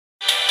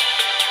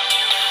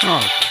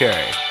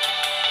Okay.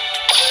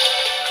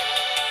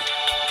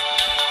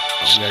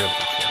 Oh, there we go.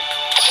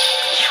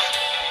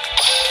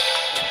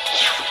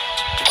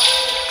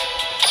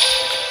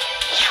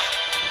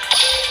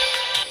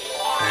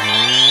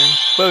 And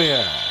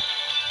booyah!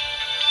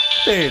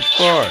 Stage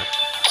 4.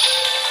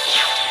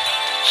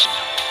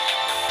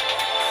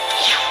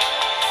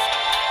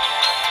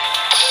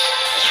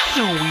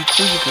 Sweet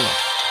Yugioh.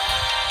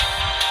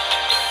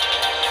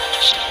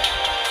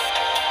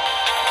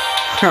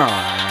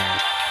 Alright.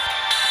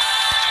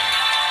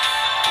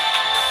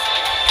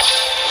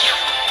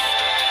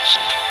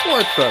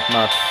 What's up,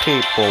 my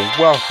people?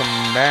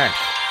 Welcome back.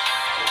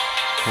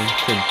 And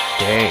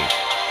today,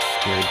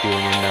 we're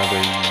doing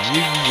another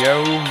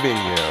Yugioh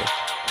video.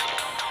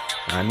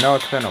 I know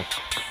it's been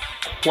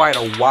quite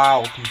a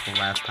while since the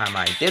last time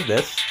I did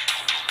this.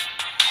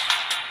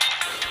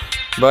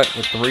 But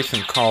with the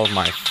recent call of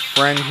my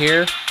friend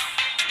here,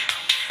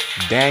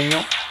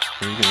 Daniel,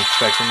 you can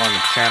expect him on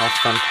the channel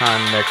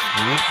sometime next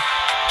week.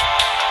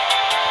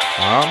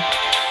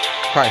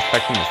 Probably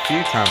expect him a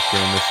few times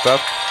doing this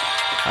stuff.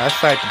 I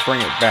decided to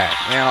bring it back.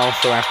 And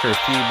also after a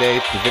few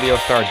days, the video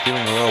started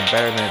doing a little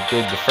better than it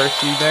did the first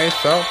few days,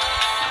 so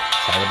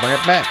decided to bring it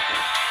back.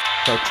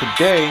 So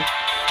today,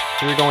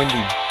 we're going to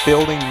be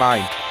building my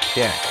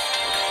deck.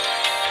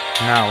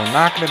 Now, we're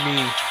not going to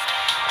be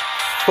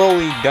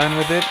fully done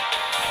with it.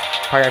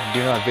 Probably have to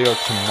do another video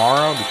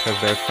tomorrow because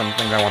there's some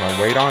things I want to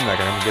wait on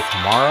that I'm going to get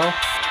tomorrow.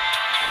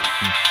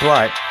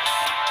 But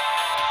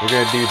we're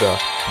going to do the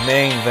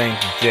main thing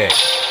today.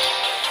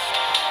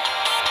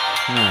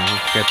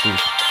 Let's get these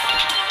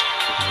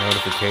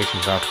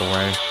notifications out the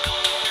way.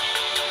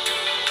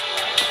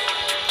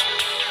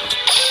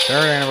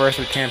 3rd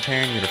anniversary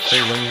campaign, you get a free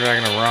Wing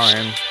Dragon of Raw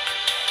and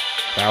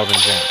 1,000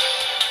 gems.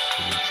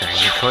 You can train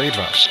your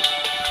Karibo.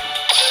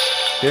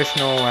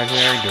 Additional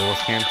legendary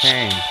duels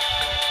campaign.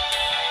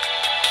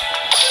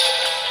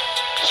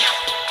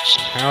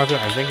 How is it?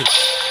 I think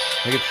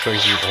it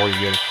shows you before you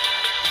get it.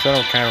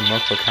 Settle kind of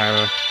multiple kind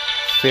of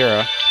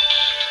Sierra.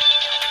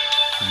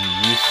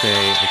 You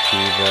say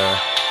Akiva,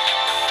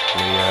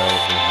 Leo,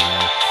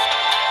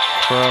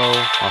 Crow,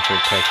 also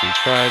Texas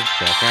Trudge,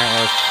 Jack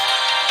Atlas,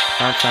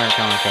 Dark Center,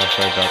 Callan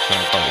Castro, Dark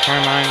Center, Public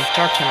Timeline,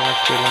 Dark Center, Rex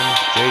Goodwin,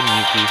 Jaden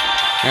Yuki,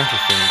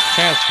 Emphasis,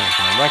 Chaz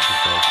Clinton, Alexis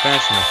Rose,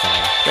 Fashion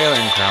Messiah,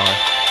 Baylor and Crowler,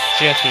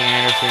 Jesse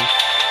Anderson,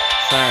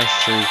 Cyrus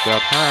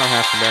Truesdale, Tyro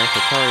Hasselbeck,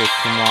 Sartorius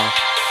Kumar,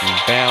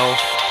 Bell,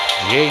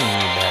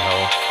 Jaden Bell,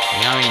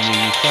 Yami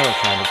Lee, Shadow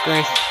Tribe,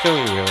 Grace,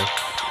 Philly Wheeler,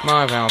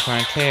 Ma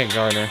Valentine, Taya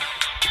Gardner,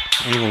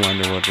 Evil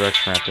Underwood, Rex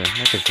Raptor,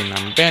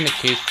 Nicotinum, Bandit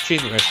Case,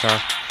 Cheese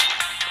Star,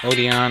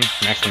 Odeon,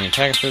 Maximilian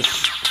Pegasus,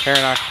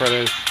 Paradox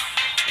Brothers,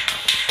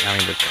 Yami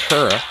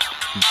Bakura,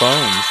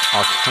 Bones,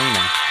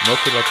 Arcana,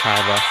 Mokuba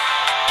Kaiba,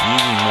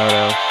 Yugi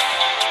Moto,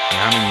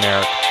 Yami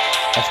Merrick,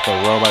 Espo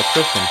Robot,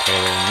 Tristan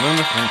Taylor,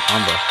 Loomis, and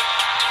Umbra.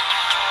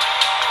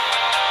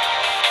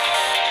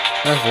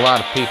 There's a lot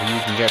of people you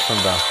can get from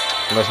the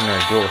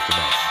legendary duelist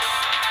events.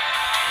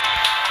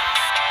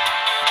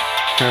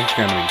 That's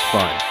gonna be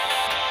fun.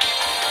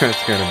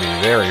 That's gonna be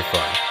very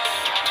fun.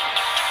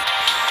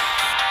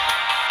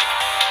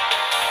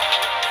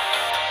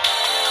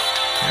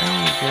 How do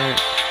you get...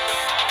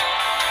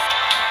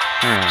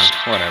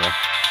 whatever.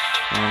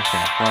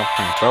 Okay, 12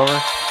 points over.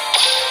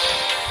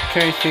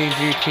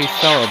 KCGT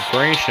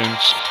Celebration.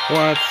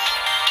 What's...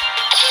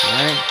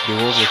 Right,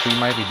 duels, which we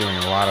might be doing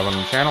a lot of on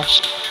the channel.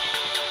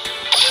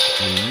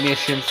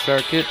 Mission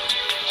circuit.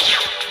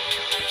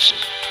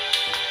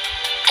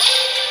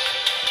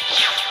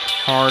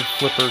 Hard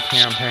flipper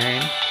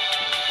campaign.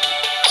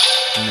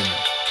 And then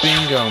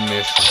bingo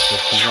missions,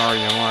 which is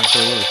already unlocked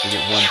earlier to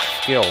get one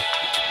skill.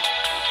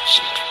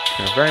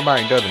 And if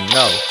everybody doesn't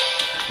know,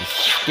 the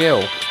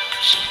skill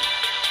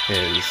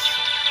is,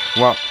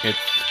 well, it's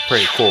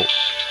pretty cool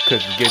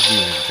because it gives you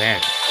an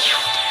advantage.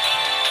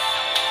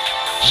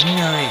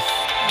 Nice.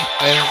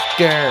 Let's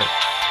go.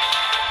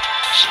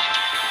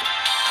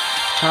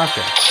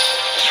 Okay.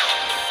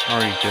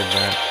 Already did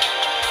that.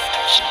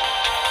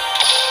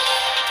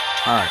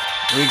 Alright,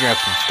 we got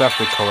some stuff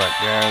to collect,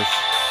 guys.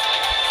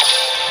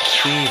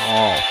 Receive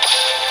all.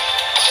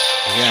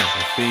 Again,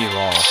 receive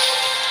all.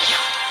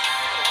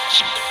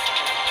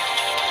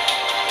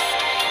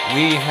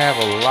 We have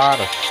a lot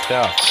of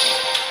stuff.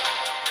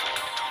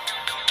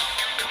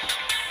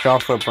 Which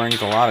also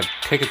brings a lot of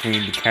tickets we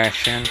need to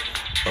cash in,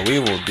 but we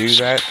will do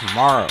that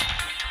tomorrow.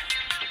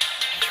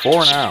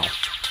 For now,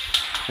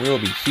 we will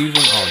be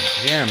using our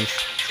gems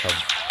to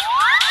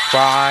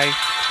buy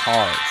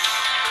cards.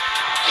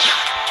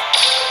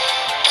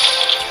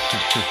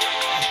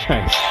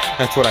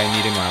 That's what I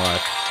need in my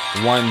life.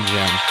 1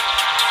 gem.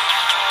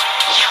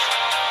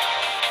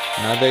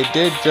 Now they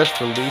did just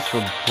release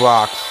a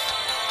box.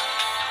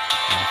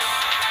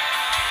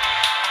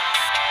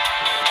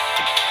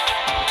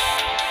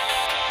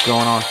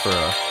 Going on for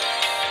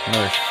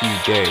another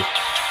few days.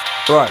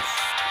 But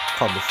it's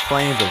called the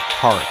Flames of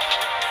Heart.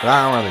 But I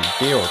don't really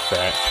deal with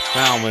that. I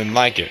don't really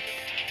like it.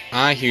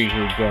 I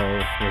usually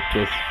go with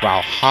this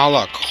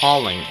Valhalla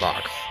Calling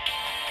box.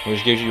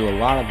 which gives you a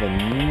lot of the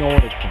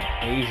Nordic and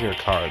Asia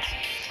cards,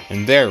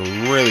 and they're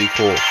really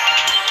cool.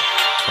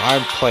 So I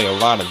play a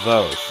lot of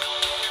those,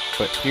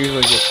 but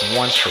usually just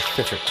one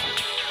specific one.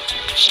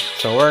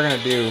 So we're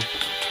gonna do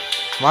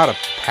a lot of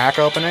pack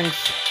openings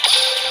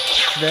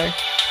today.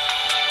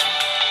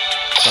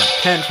 Our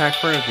 10-pack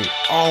first, do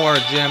all our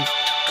gems,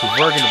 because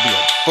we're gonna be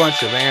a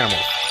bunch of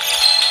animals.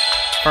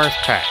 First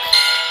pack.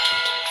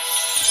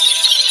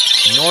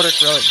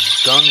 Nordic Relic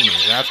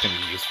Gungnir, that's gonna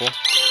be useful.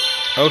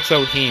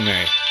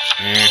 Otohime.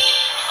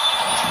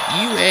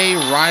 UA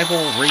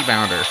Rival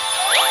Rebounder.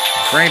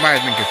 For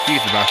anybody's been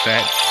confused about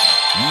that,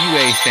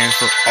 UA stands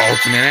for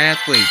Ultimate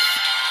Athletes.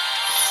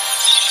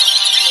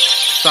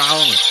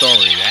 Solemn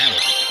Authority, that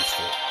would be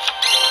useful.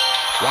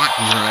 Watt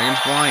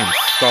Dragonfly and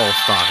Skull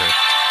Stalker.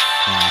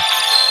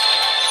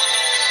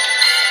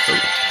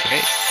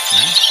 Okay,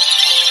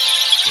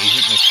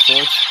 Agent of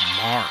Force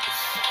Mars.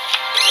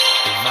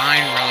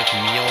 Divine Relic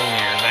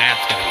Mjolnir,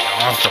 that's gonna be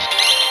awesome.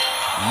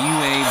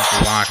 UA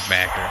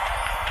Blockbacker.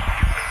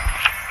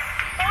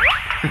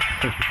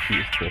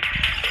 Useful.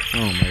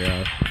 Oh my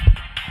gosh.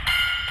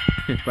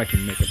 If I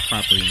can make a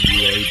proper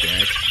UA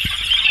deck.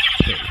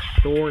 Okay,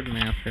 Sword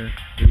Master,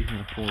 Agent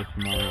of Force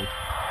Mars,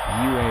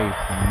 UA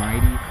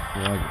Mighty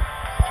Slugger.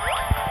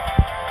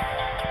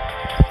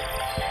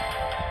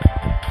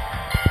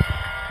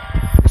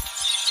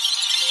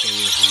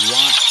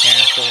 Watt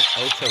Castle,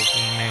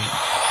 Otohime,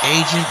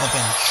 Agent of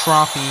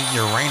Entropy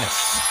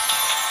Uranus.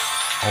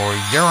 Or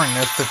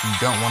Uranus if you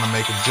don't want to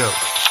make a joke.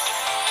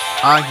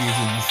 I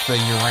usually say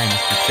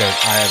Uranus because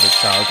I have a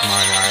child's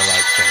mind and I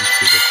like saying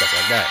stupid stuff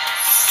like that.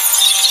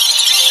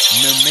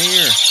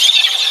 Mimir!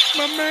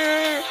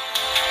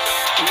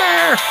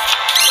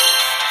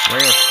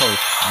 Rare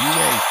Post,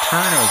 UA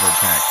Turnover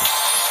Tactic.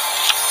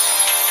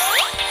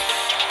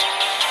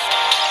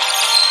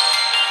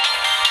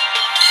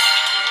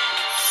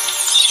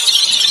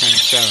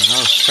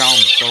 Oh, Solemn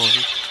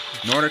Authority.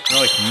 Nordic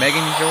Relic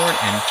Meganjord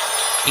and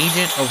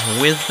Agent of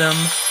Wisdom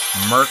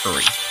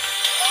Mercury.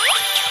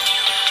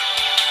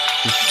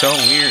 It's so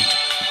weird.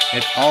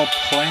 It's all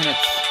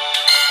planets.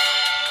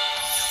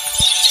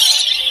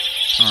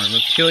 Alright,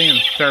 Reptilian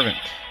Servant.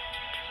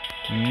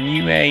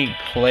 UA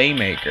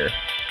Playmaker.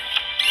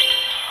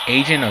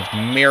 Agent of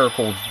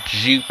Miracles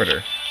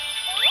Jupiter.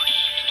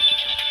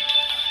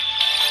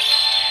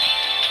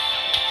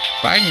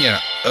 If I can get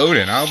an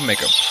Odin, I'll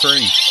make a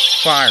pretty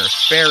fire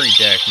fairy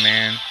deck,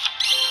 man.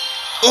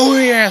 Oh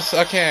yes,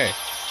 okay.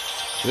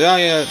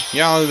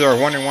 Y'all are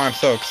wondering why I'm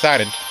so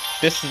excited.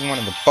 This is one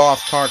of the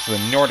boss cards of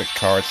the Nordic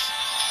cards.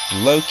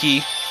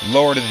 Loki,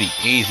 Lord of the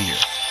Aesir.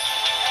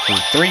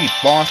 The 3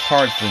 boss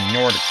cards of the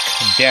Nordic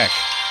deck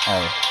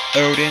are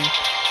Odin,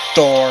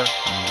 Thor,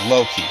 and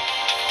Loki.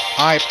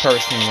 I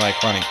personally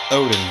like running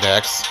Odin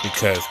decks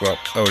because, well,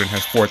 Odin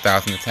has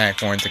 4,000 attack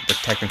points and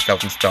protect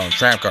himself from spell and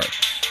trap cards,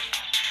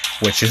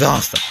 which is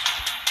awesome.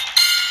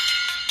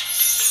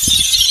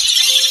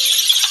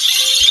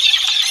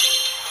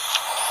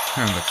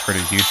 That looks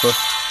pretty useless.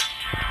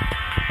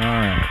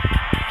 Alright.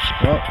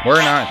 Well, we're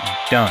not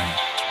done,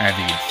 as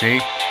you can see.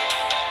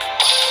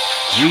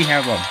 We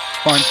have a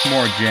bunch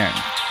more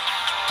gems.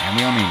 And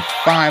we only need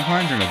 500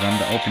 of them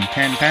to open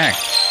 10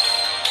 packs.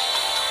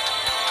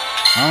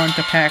 On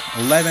to pack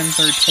 11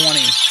 through 20.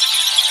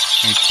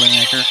 Hey,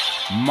 Playmaker.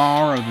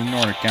 Mara the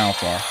Nordic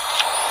Alpha.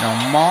 Now,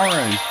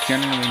 Mara is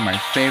generally my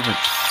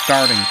favorite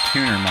starting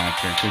tuner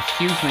monster, because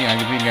usually I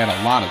can get a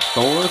lot of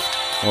Thors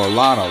or a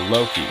lot of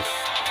Lokis.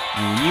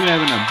 And when you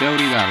have an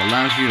ability that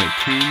allows you to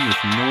tune with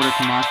Nordic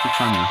monsters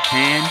from your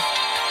hand,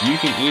 you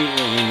can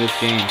easily in this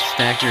game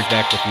stack your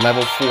deck with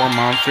level 4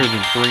 monsters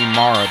and 3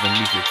 Mara and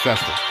be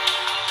successful.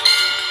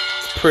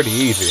 It's pretty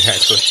easy,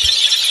 actually.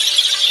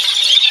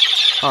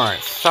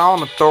 Alright,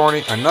 Solemn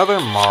Authority, another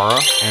Mara,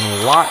 and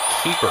Watt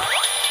Keeper.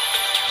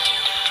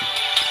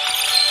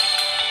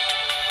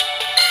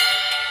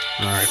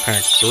 Alright,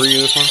 pack 3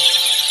 of this one.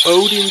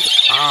 Odin's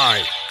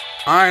Eye.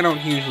 I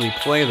don't usually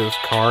play this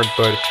card,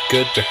 but it's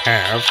good to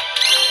have.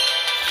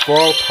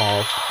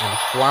 Froltoss and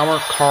Flower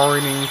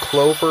Carding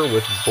Clover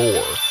with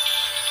Boar.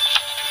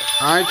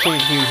 I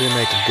can't usually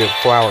make a good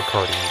flower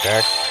carding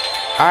deck.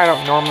 I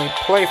don't normally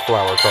play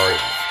flower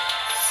cardings.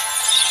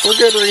 For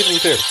good reason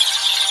too.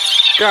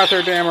 Got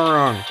their damn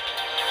wrong.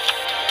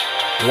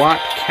 Watt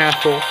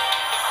Castle,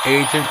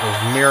 Agent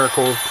of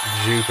Miracles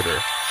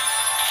Jupiter.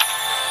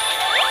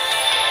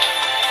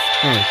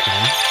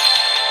 Okay.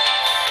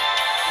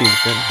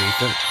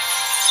 Decent.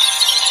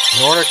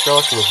 Nordic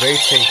Relic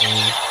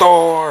Levitating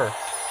Thor!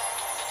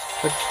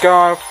 The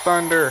God of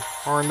Thunder!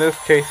 Or in this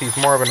case, he's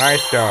more of an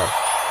ice god.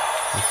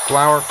 And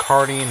Flower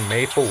Cardian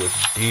Maple with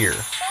Deer.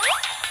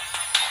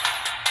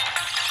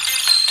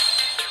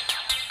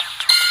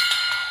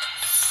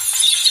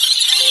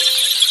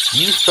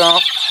 Yugioh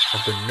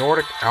of the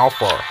Nordic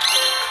Alpha.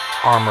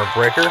 Armor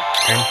Breaker.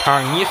 And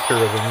Tangister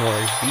of the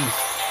Nordic Beast.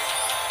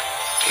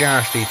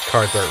 Gosh, these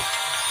cards are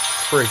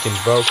freaking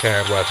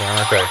vocab lesson,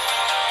 aren't they?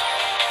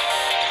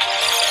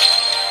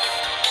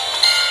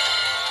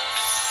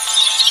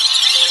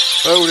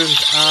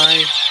 Odin's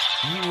Eye,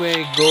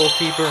 UA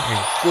goalkeeper, and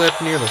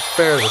Gleipnir the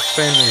fair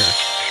defender.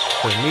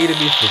 For me to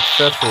be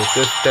successful with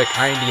this deck,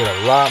 I need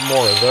a lot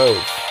more of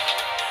those.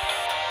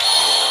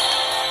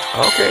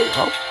 Okay,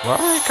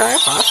 alright, Kai,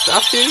 I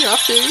see you. I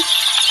see.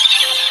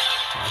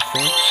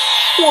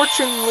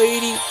 Fortune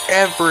Lady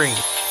every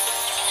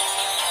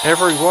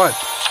what?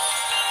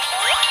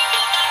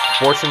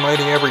 Fortune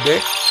Lady every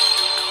day?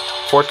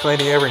 Fortune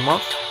Lady every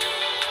month?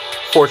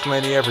 Fortune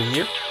Lady every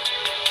year?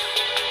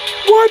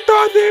 What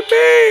does it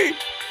mean?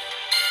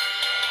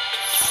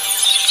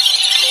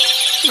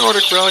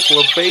 Nordic Relic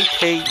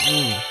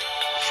Levitating.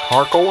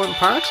 Charcoal and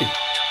Pachi.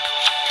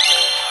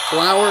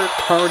 Flower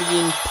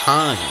Cardian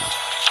Pine.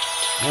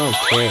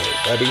 Okay,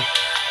 buddy.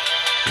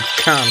 Let's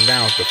calm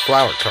down with the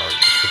flower cards,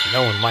 because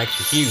no one likes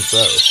to use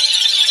those.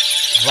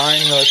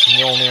 Divine Relic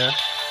Mjolnir.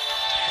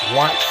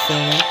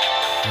 Watson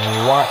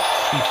and Watt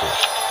Keeper.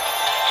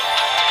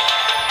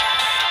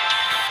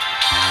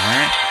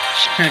 Alright.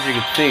 As you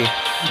can see,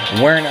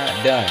 we're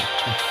not done.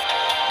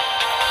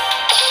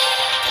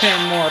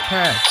 10 more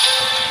packs.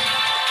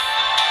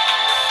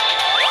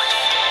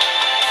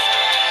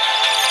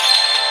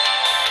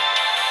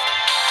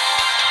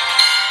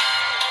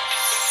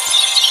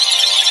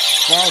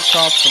 Wild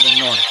top for the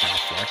Nordic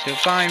House,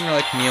 Divine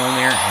Relic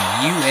Mjolnir,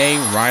 and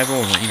UA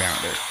Rival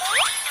Rebounder.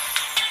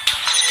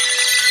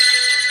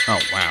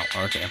 Oh, wow,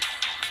 okay.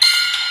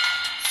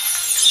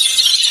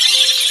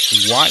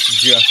 Watt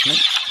Adjustment,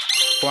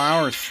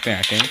 Flower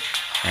Stacking,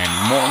 and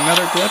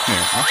another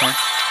Gleipnir. Okay.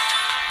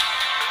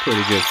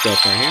 Pretty good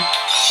stuff right here.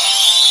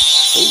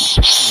 Oh,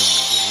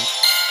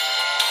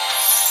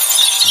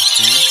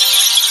 okay.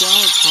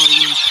 Flower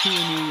Cardigan,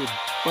 Peony with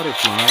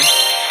Butterfly,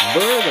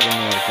 Bird of the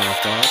Nordic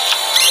House,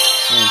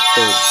 and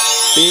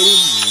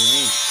Forbidden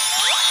Rain.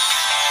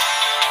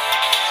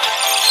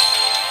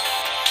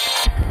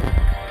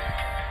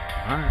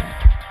 Alright.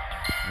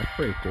 That's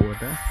pretty cool with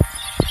that.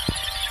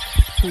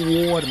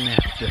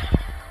 Swordmaster.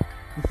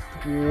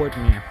 Oh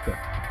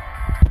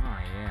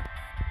yeah.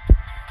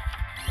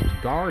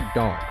 Guard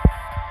Dog.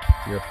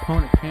 Your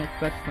opponent can't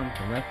fetch them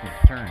for the rest of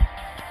its turn.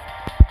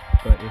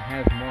 But it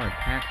has more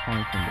attack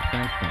points than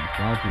defense points.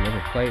 Why would you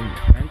ever play in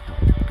defense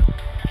mode?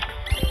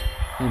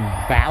 And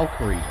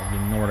Valkyrie of the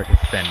Nordic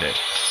Ascendant.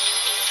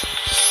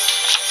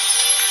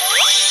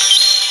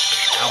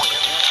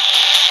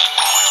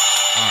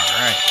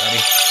 Alright,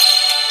 buddy.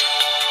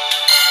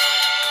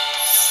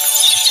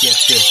 Get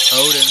this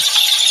Odin.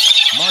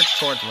 March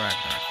towards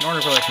Ragnarok.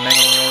 Nordic Relic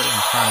Mega Lord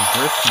and Prime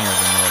Gristmir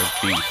the Nordic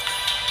Beast.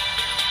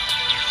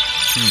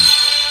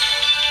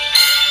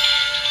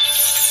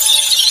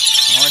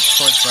 March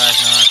towards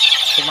Ragnarok.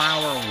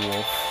 Flower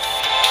Wolf.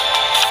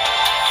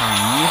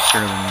 Prime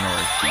Ystr the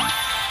Nordic Beast.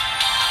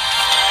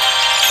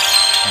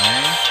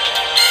 Okay.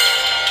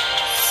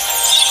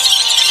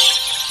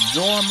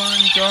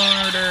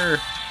 Jormungandr,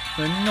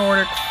 the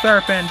Nordic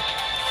Serpent.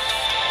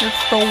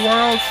 It's the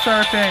World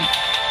Serpent.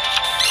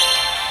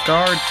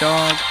 Guard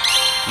Dog,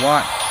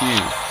 Watt Q.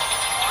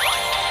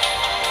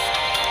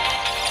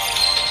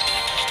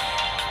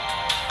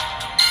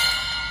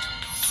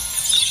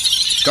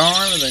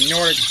 Garm of the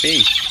Nordic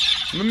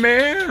Beast.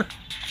 Mimir.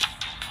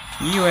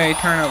 UA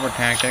turnover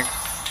tactic.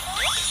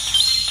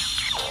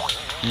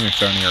 You're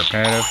starting your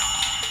repetitive.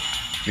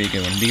 Be a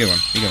good one,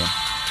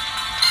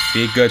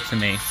 Be good to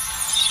me.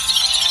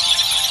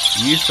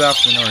 Yugioh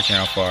the Nordic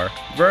Alfar,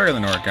 Bird of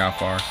the Nordic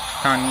Alfar,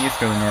 Ystr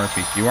the Nordic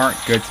Beast. You aren't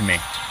good to me.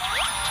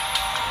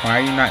 Why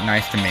are you not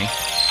nice to me?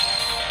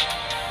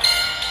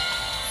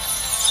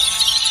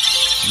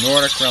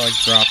 Nordic Relic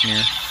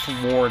Dropnir,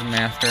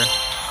 Swordmaster,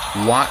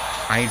 Watt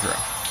Hydra.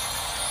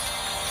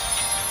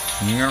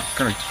 You're not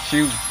gonna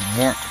choose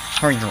Watt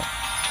Hydra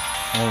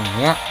or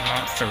Watt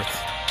Monsters.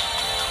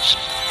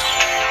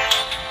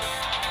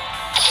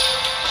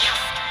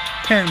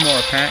 10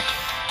 more packs.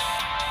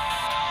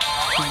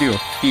 We'll do a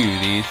few of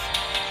these,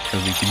 so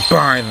we can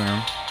buy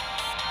them.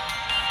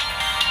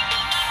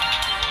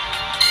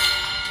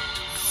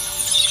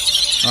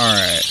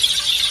 Alright.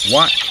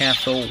 Watt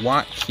Castle,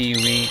 Watt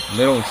Kiwi,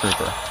 Little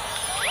Trooper.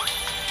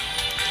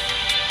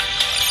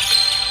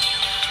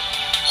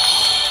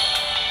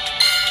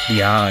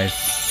 The eyes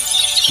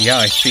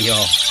see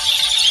all.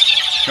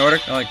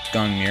 Nordic Relic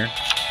Gungnir,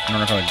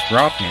 Nordic Relic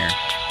Dropnir,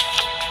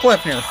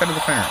 Gleipnir, Fed of the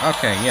Defender.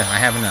 Okay, yeah, I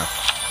have enough.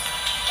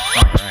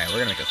 Alright, we're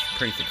gonna make a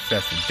pretty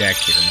successful deck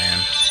here, man.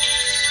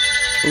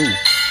 Ooh,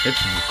 this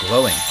is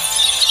glowing.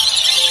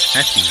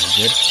 That's even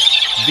good.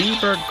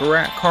 Zebra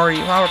Flower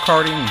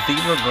Cardian,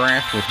 Zebra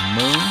Grass with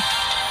Moon,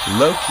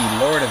 Loki,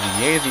 Lord of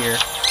the Aether,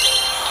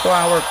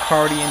 Flower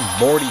Cardian,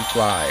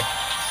 Bordyfly.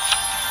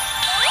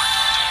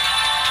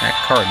 That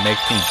card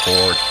makes me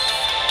bored.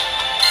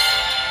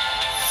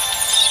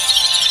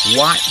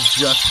 Watt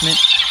Adjustment,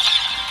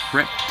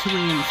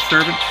 Reptilian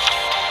Servant,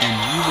 and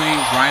UA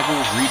Rival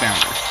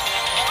Rebounder.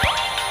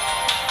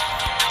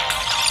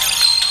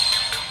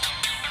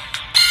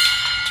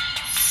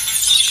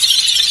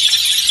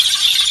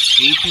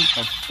 Agent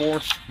of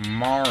Force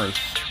Mars,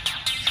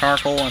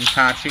 Charcoal and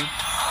Tachi,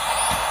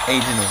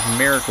 Agent of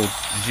Miracles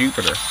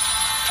Jupiter,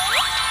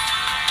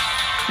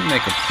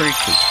 Make a pretty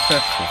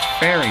successful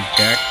fairy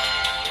deck.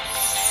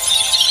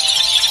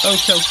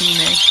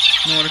 Otohime,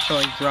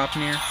 Nordical drop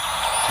near.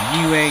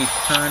 UA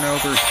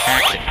turnover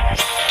tactic.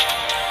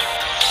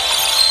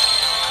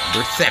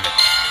 Number 7.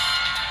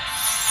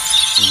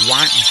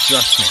 Watt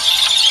adjustment.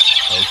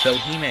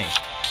 Otohime.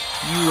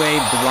 UA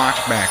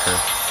blockbacker.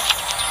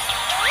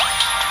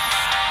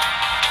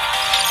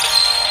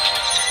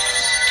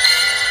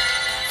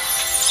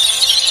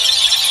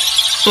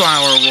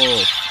 Flower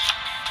Wolf.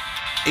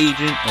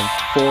 Agent of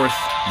Force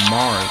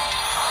Mars.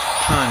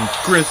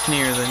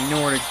 Grifnir, the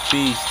Nordic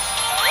beast.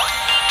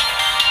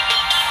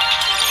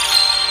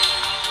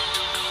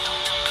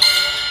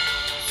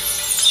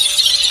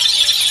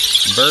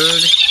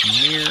 Bird,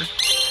 Mir,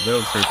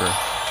 Little Trooper.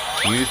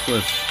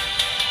 Useless.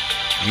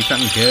 Need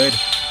something good.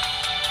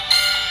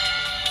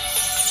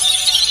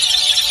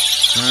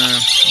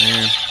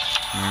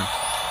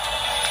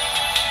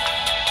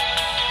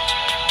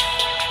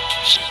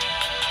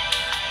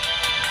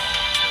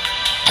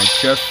 I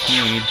just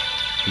need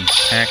these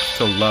packs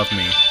to love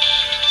me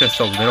just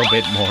a little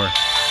bit more.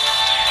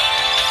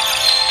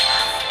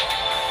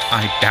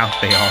 I doubt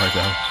they are,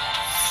 though.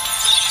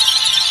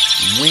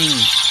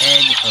 Winged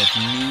Egg of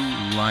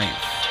New Life,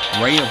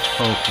 Ray of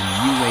Hope, and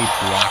UA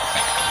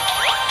Blockbacker.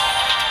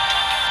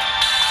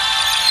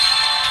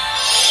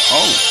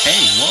 Oh,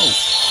 hey, whoa.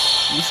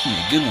 This is gonna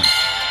be a good one.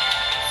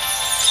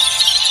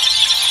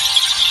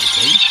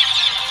 Okay.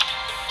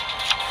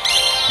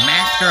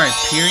 Master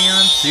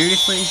Hyperion?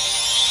 Seriously?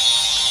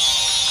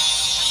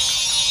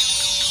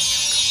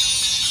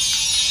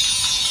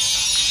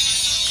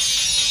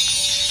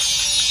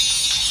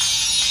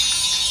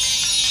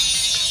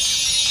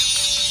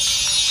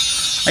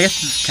 I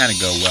guess this kind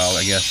of go well,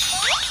 I guess.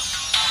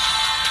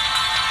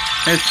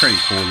 It's pretty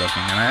cool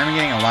looking, and I'm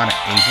getting a lot of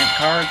agent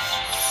cards.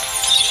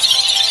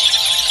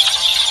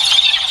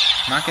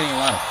 Not getting a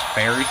lot of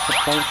fairy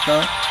support,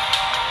 though.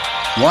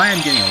 Well, I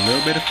am getting a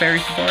little bit of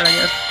fairy support, I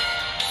guess.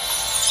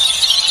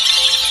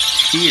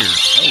 Cheer.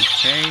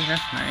 Okay,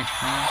 that's nice,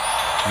 man.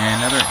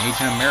 And another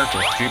Agent of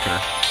Miracles, Jupiter.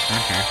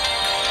 Okay.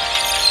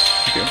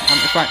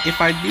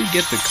 If I do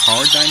get the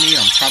cards I need,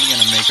 I'm probably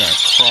gonna make a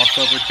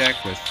crossover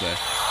deck with the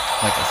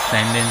like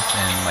Ascendants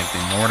and like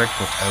the Nordic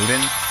with Odin,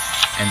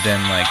 and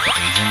then like the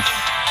Agents.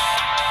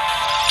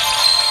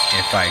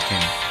 If I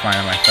can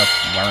find myself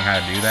learn how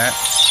to do that.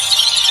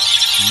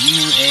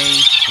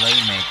 UA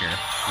Playmaker,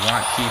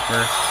 Watt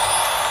Keeper,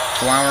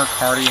 Flower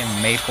Cardian,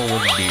 Maple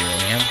with Beer.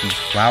 We have these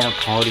Flower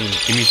Cardian.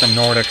 Give me some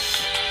Nordics.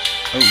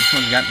 Oh, this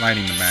one's got light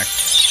in the back.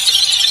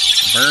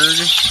 Bird,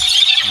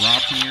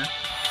 Dropnir,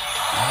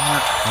 Flower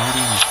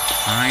Cardian,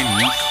 Pine.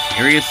 Are you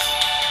serious?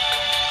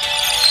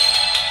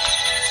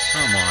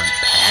 Come on,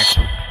 pack.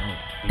 Oh,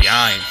 the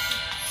eyes.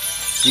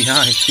 The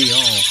eyes see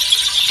all.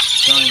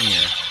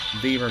 Gungnir,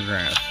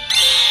 Beavergrass,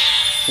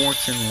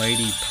 Fortune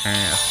Lady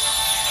Pass.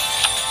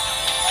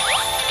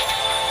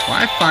 What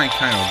I find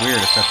kind of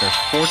weird is that there's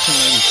Fortune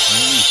Lady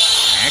only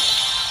packs,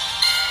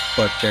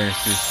 but there's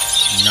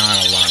just not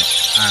a lot of.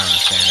 I don't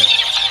understand it.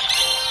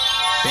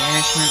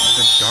 Banishment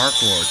of the Dark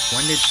Lords.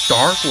 When did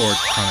Dark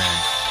Lords come in?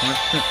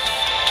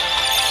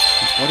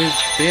 What is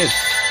this?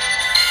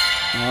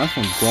 Oh, this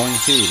one's glowing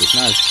too. It's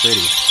not as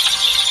pretty.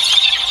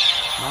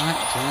 Not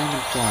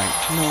Dragonflight.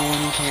 No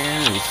one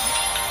cares.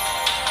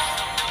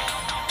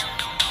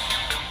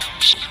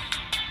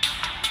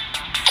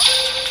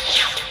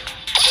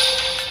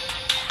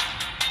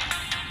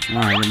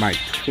 Alright, we're about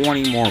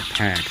 20 more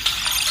packs.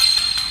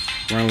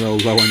 We're a little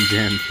low in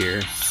gems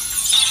here.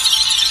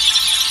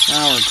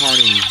 Flower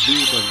Cardian,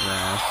 Zebra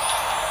Grass,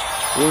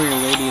 Warrior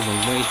Lady of the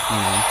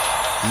Wasteland,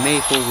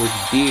 Maple with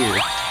Deer.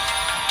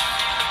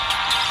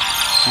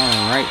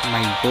 Alright,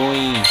 my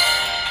boy.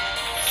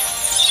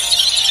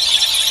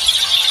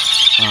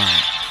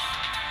 Alright.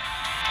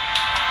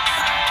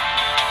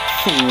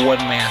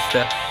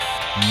 Woodmaster,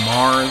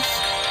 Mars,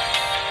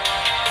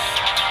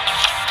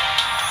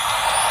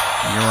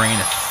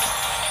 Uranus.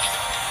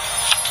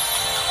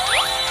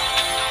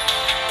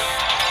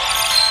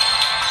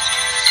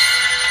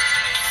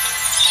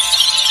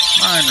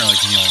 I'm really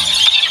killing it.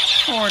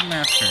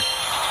 Swordmaster,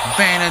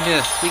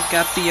 Vanadis, we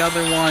got the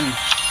other one.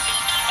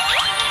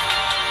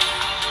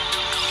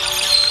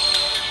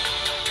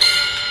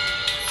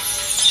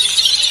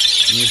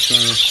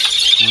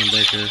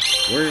 Baker,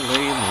 Warrior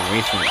Lady in the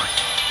Wasteland.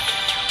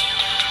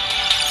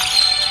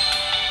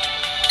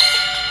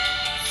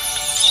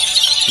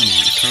 Come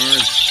on,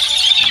 cards.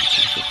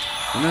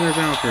 Another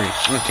Valkyrie.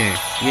 Okay,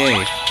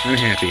 yay. I'm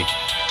happy.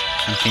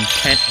 I'm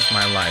content with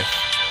my life.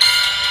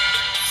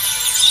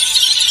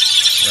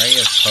 Ray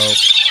of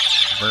Hope,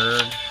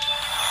 Bird,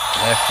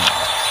 Lefty.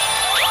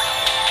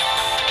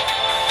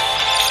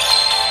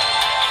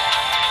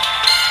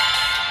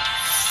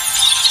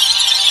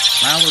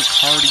 Flower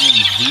Cardian,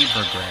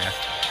 Zebra Grass,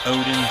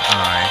 Odin's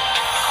Eye,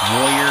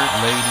 Warrior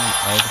Lady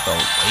of the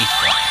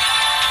Wasteland.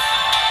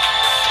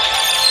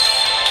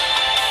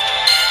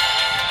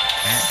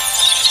 Okay.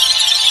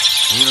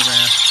 Zebra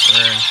Grass,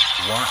 Bird,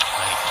 Watt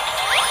Hydra.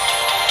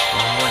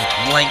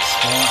 Blank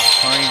Swamp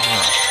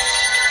Hydra.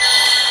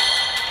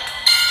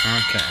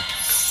 Okay.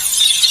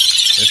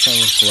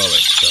 slow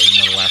it, so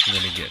you know the last one's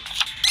gonna be good.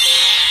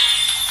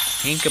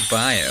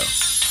 Hinkabio.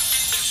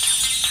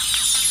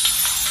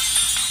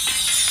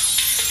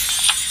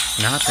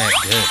 Not that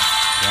good.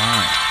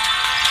 Why?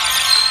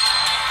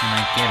 And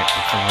I get it,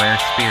 it's a rare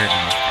spirit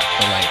monster,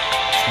 but like,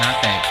 it's not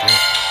that good.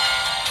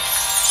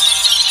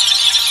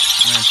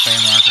 I'm gonna play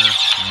a marker,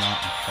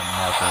 not a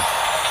marker.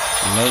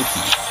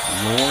 Loki,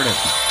 Lord of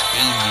the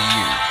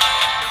Aviary.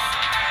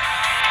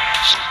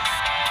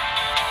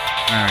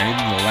 Alright,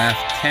 these are the last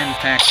 10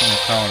 packs I'm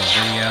gonna call it a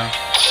video.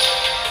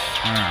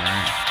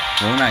 Alright.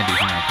 Well, we might do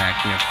some more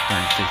packs. We have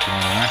 261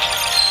 left.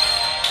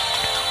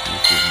 We'll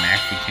see what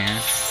max we can.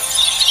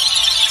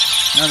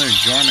 Another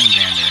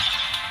Jormungandr.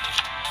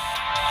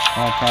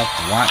 All top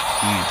Watt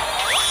Cube.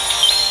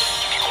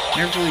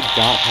 Never really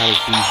got how to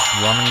see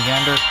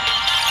Jormungandr.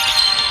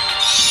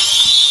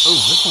 Oh,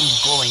 this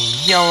one's glowing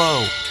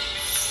yellow.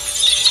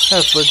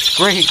 That looks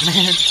great,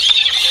 man.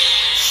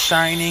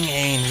 Shining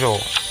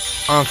Angel.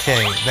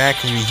 Okay, that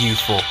can be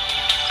useful.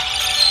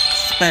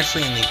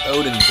 Especially in the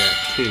Odin deck,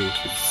 too.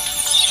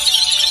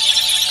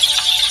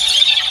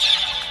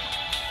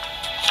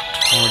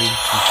 40.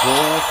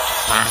 Gold.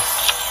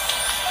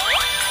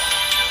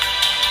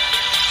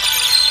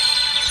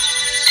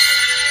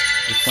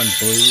 This one's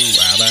blue.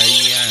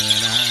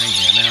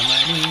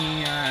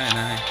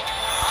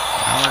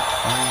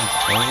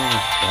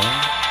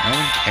 No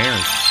one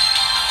cares.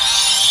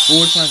 Ooh,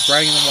 which one's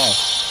writing on the wall?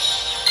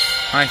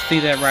 I see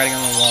that writing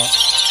on the wall.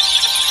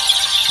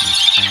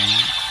 Okay.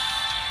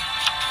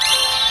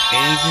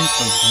 Agent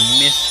of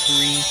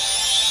Mystery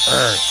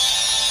Earth.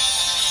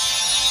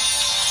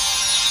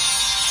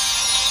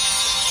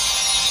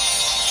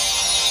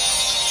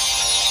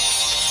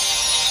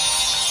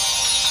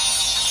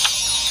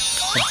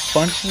 A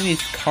bunch of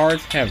these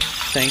cards have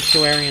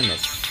Sanctuary in the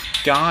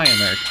Sky in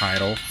their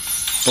title,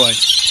 but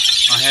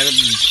I haven't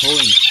been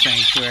pulling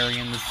Sanctuary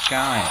in the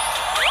Sky.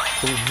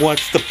 So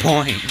what's the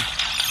point?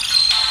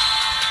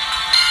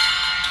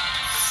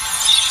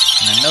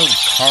 And I know the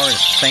card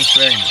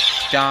Sanctuary in the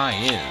Sky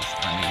is.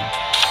 I mean,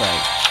 it's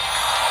like,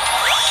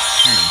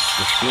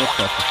 the Steel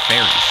Plus the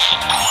fairies.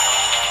 So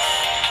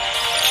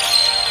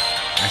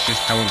that's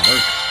just how it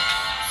works.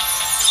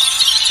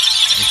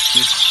 It's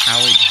just how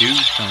it do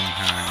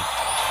sometimes.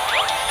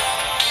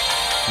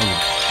 Ooh,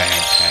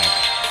 bad pack.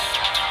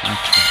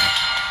 Okay.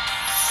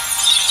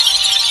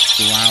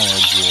 Flower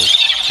Wolf,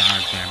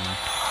 Power Camera,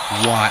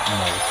 Watt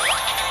Mold.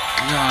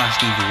 Gosh,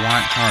 these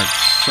Watt cards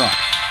suck.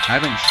 I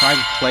haven't tried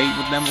to play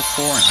with them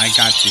before and I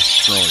got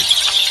destroyed.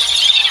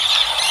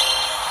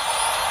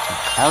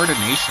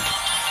 Cardination.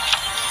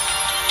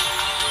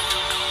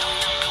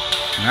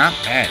 Not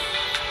bad.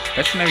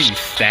 Especially whenever you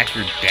stack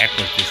your deck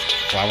with just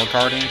flower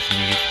cardings and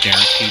you get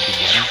guaranteed to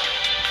get them.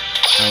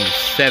 Only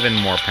 7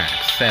 more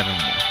packs. 7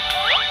 more.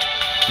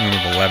 We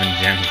have 11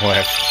 gems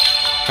left.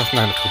 That's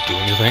not enough to do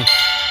anything.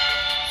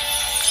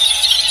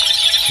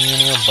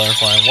 Peony,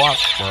 Butterfly, Watt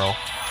Squirrel,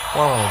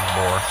 World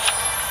Boar.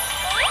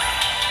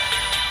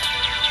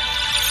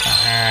 Come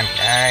on,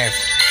 guys.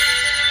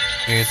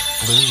 It's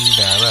blue.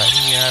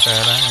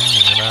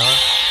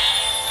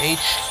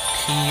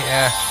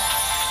 HTS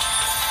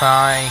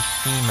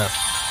Psyhemoth.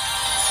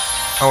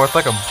 Oh, it's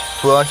like a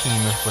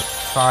behemoth with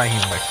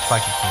Psyhemoth, like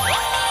Psychic Behemoth.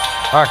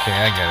 Okay,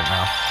 I get it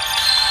now.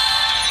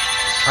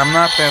 I'm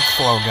not that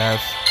slow, guys.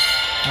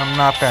 I'm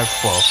not that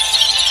slow.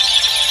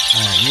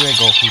 Alright, UA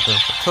Goalkeeper,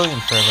 Reptilian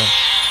Servant,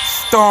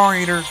 Star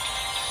Eater.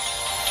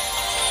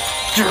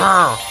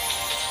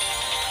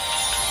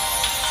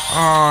 Oh,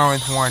 I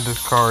always wanted this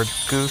card.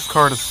 This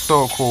card is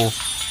so cool.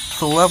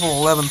 It's a level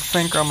 11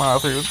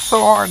 Synchromonster. It's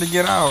so hard to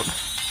get out.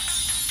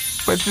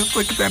 But just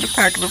look at that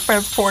attack and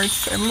defense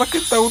points, and look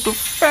at those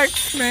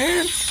effects,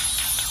 man.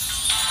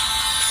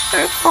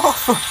 That's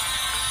awesome.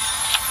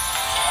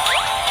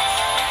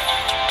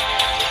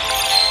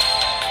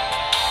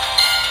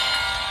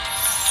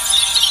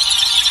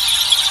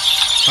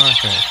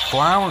 Okay,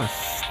 flower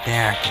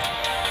stacking.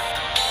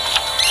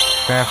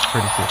 That's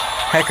pretty cool.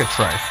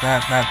 Hecatrice.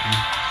 That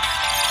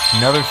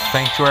another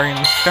Sanctuary in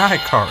the Sky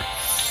card.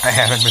 I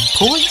haven't been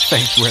pulling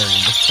Sanctuary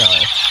in the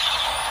Sky.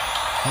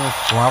 Another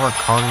Flower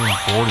Guardian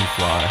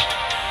Boardifly.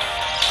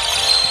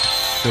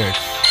 6.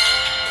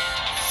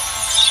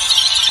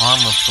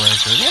 Armor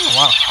Breaker. Getting a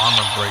lot of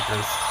armor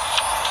breakers.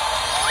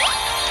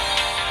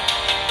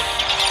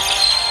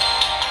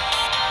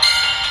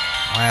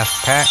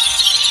 Last pack.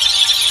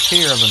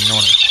 Here are the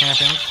Nordic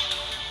champions.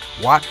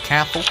 Watt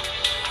Castle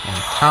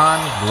and Khan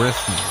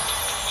Grismere.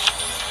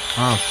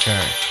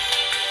 Okay.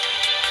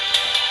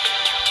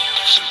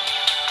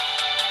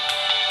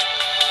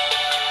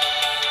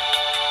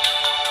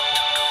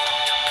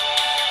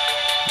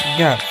 You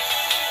got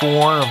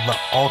 4 of the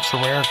ultra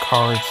rare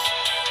cards.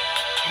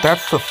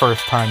 That's the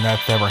first time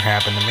that's ever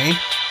happened to me.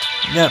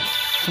 You got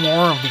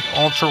 4 of the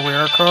ultra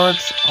rare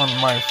cards on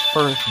my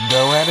first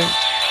go at it.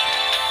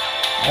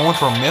 All ones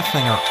we're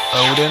missing are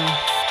Odin,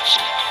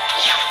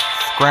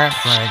 Scrap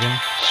Dragon,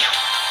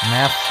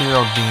 Math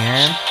Hero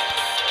Deanne,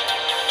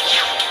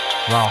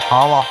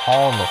 Valhalla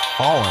Hall of the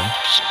Fallen,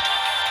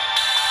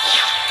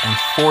 and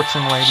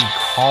Fortune Lady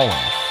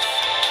Calling.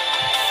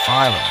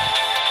 5 of them.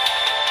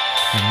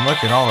 And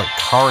look at all the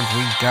cards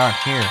we got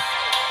here.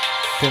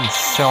 Didn't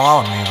sell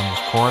out any of them, of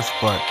course,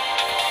 but...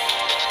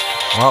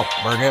 well,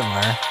 we're getting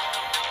there.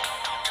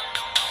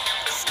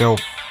 Still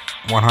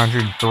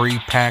 103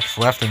 packs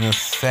left in this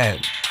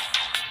set.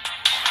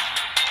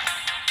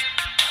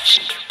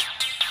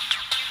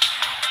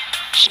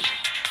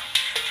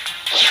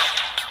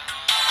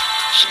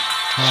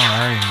 Oh, I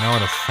already know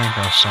what a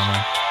synchro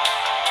summon.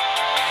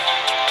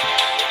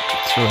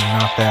 It's really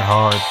not that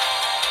hard.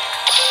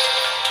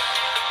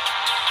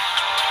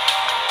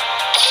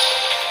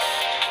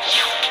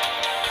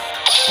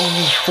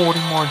 Only 40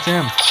 more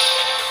gems.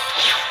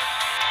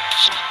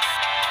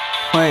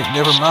 Wait,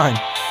 never mind.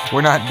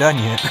 We're not done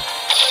yet.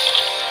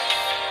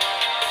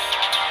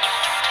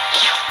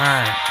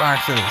 Alright,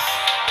 boxes.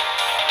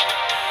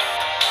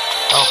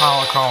 Oh,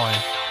 Hollow Calling.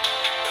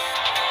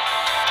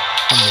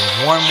 Give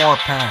me one more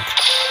pack.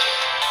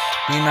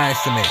 Be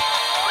nice to me.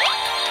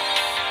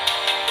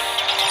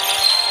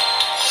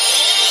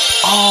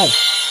 Oh!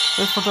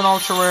 This was an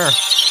ultra rare.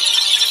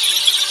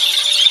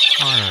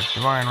 Alright,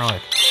 Divine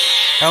Relic.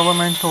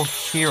 Elemental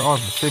Hero. Oh,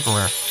 it's a super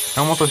rare.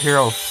 Elemental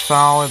Hero,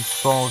 Solid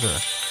Soldier.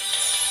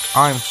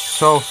 I'm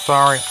so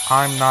sorry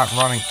I'm not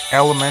running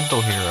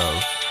Elemental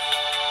Heroes.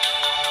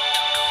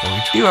 But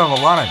we do have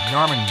a lot of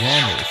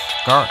Jormungandrs.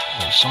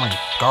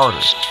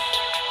 Garters.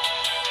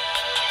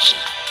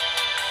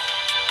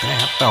 Damn,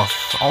 that was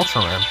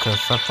ultra rare because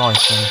that's all I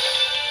can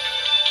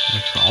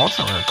make the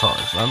ultra rare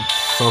cards. I'm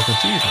so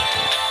confused with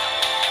this.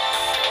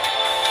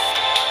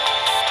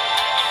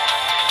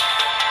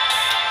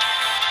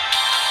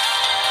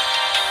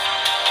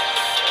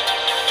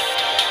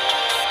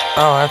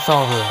 Oh, that's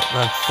all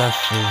that's the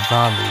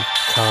zombie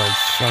cards.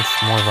 That's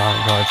more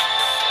zombie cards.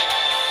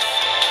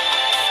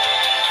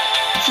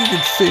 As you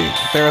can see,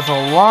 there's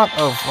a lot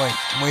of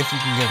ways you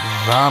can get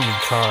zombie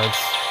cards.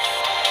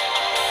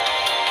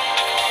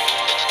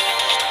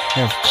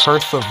 You have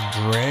Curse of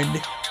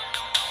Dread,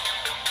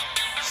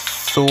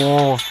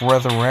 Soul of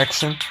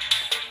Resurrection,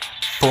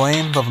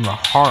 Flames of the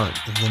Heart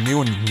is the new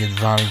one you can get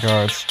zombie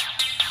cards.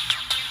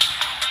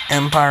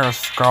 Empire of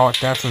Scarlet,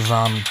 that's a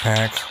zombie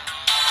pack.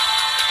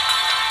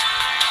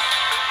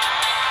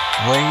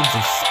 Blades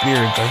of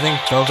Spirits, I think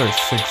those are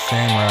 6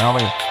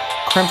 samurai.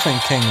 Crimson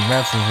King,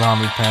 that's a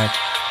zombie pack.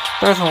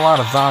 There's a lot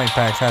of zombie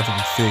packs, as you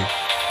can see.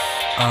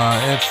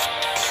 It's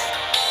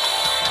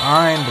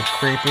kinda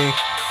creepy.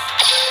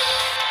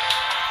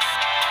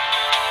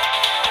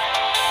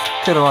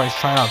 Could have always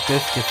tried out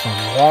this, get some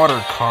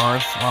water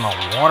cards on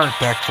a water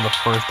deck for the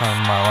first time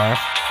in my life.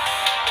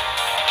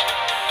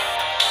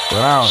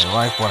 But I don't really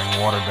like playing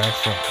water decks,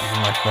 so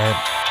something like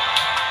that.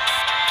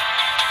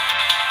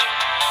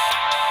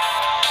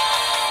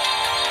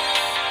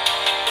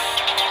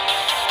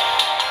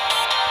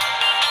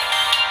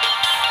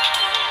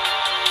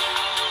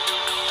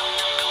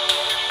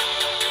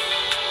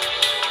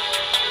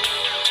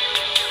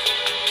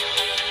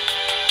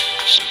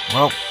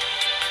 Well,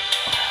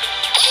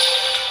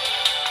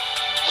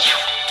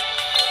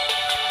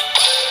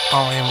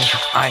 oh, and with the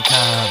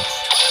icons,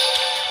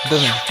 it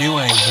doesn't do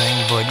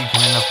anything, but you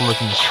can end up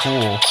looking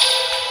cool.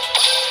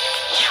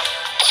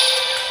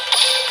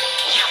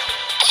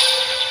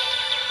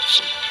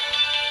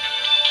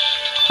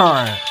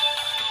 Alright,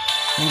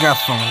 we got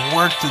some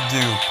work to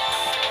do.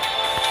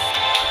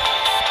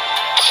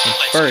 But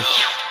first,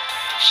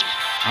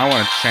 I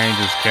want to change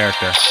this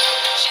character.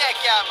 Check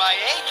out my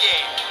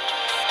A-game.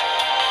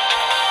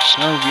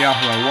 Those of y'all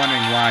who are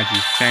wondering why I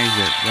just changed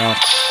it, well,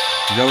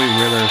 Zoe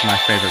Wheeler is my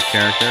favorite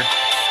character.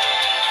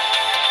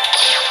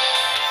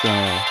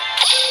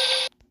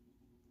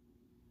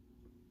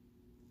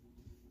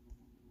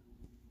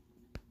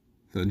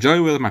 So Joey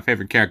Wheeler is my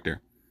favorite character.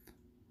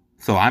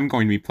 So I'm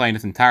going to be playing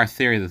this entire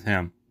series as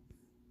him.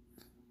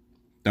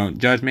 Don't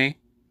judge me.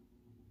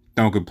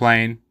 Don't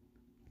complain.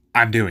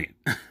 I'm doing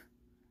it.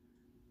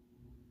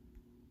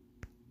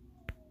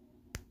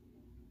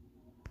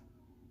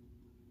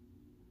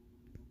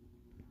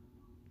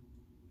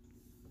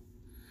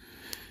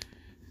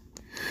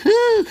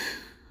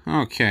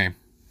 Okay.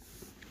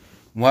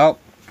 Well,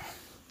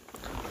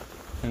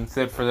 that's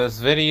it for this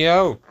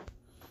video.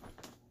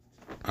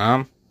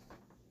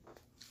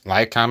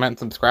 Like, comment,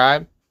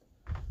 subscribe,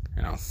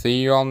 and I'll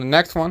see you on the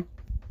next one.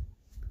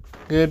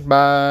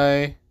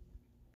 Goodbye.